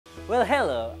Well,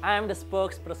 hello, I'm the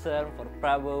spokesperson for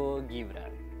Prabowo Gibran.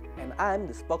 And I'm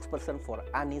the spokesperson for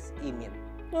Anies Imin.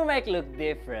 We might look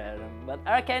different, but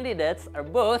our candidates are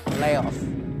both Layoff.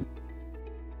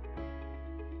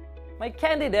 My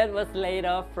candidate was laid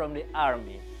off from the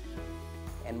army.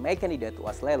 And my candidate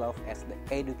was laid off as the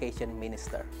education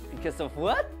minister. Because of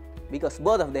what? Because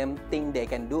both of them think they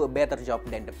can do a better job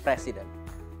than the president.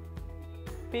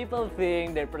 People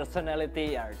think their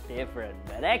personality are different,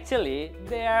 but actually,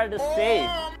 they are the same.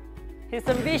 His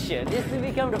ambition is to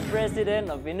become the president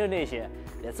of Indonesia.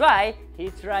 That's why he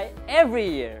tries every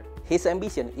year. His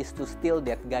ambition is to steal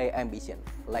that guy's ambition,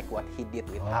 like what he did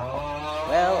with Ahok.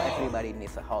 Well, everybody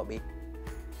needs a hobby.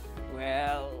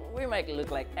 Well, we might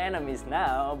look like enemies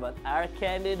now, but our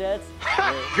candidates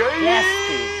are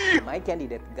besties. My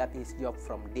candidate got his job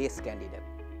from this candidate.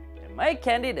 And my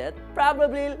candidate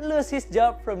probably lose his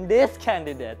job from this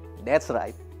candidate. That's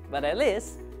right. But at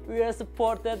least, we are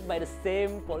supported by the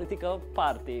same political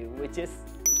party, which is...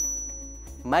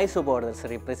 My supporters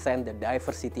represent the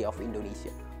diversity of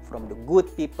Indonesia, from the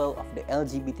good people of the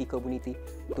LGBT community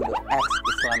to the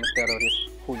ex-Islamic terrorists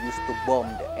who used to bomb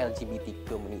the LGBT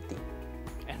community.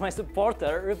 And my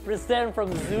supporter represent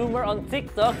from Zoomer on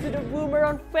TikTok to the Boomer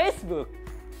on Facebook.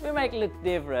 We might look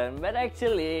different, but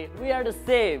actually, we are the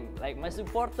same. Like my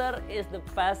supporter is the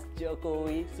past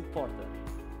Jokowi supporter.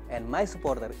 And my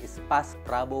supporter is past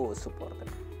Prabowo supporter.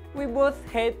 We both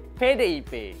hate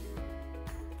PDIP.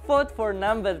 Vote for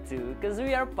number 2 because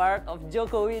we are part of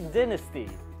Jokowi dynasty.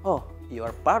 Oh, you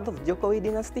are part of Jokowi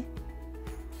dynasty?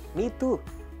 Me too.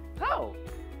 How?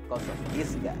 Because of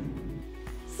this guy.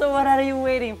 So what are you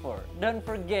waiting for? Don't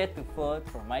forget to vote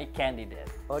for my candidate.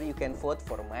 Or you can vote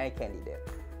for my candidate.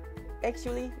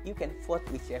 Actually, you can vote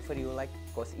whichever you like,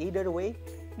 because either way,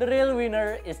 the real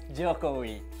winner is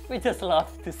Jokowi. We just love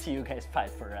to see you guys fight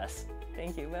for us.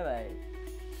 Thank you, bye-bye.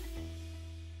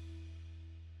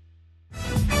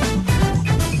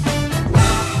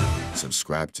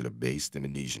 Subscribe to the Based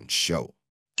Indonesian Show.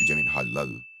 Dijamin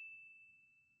halal.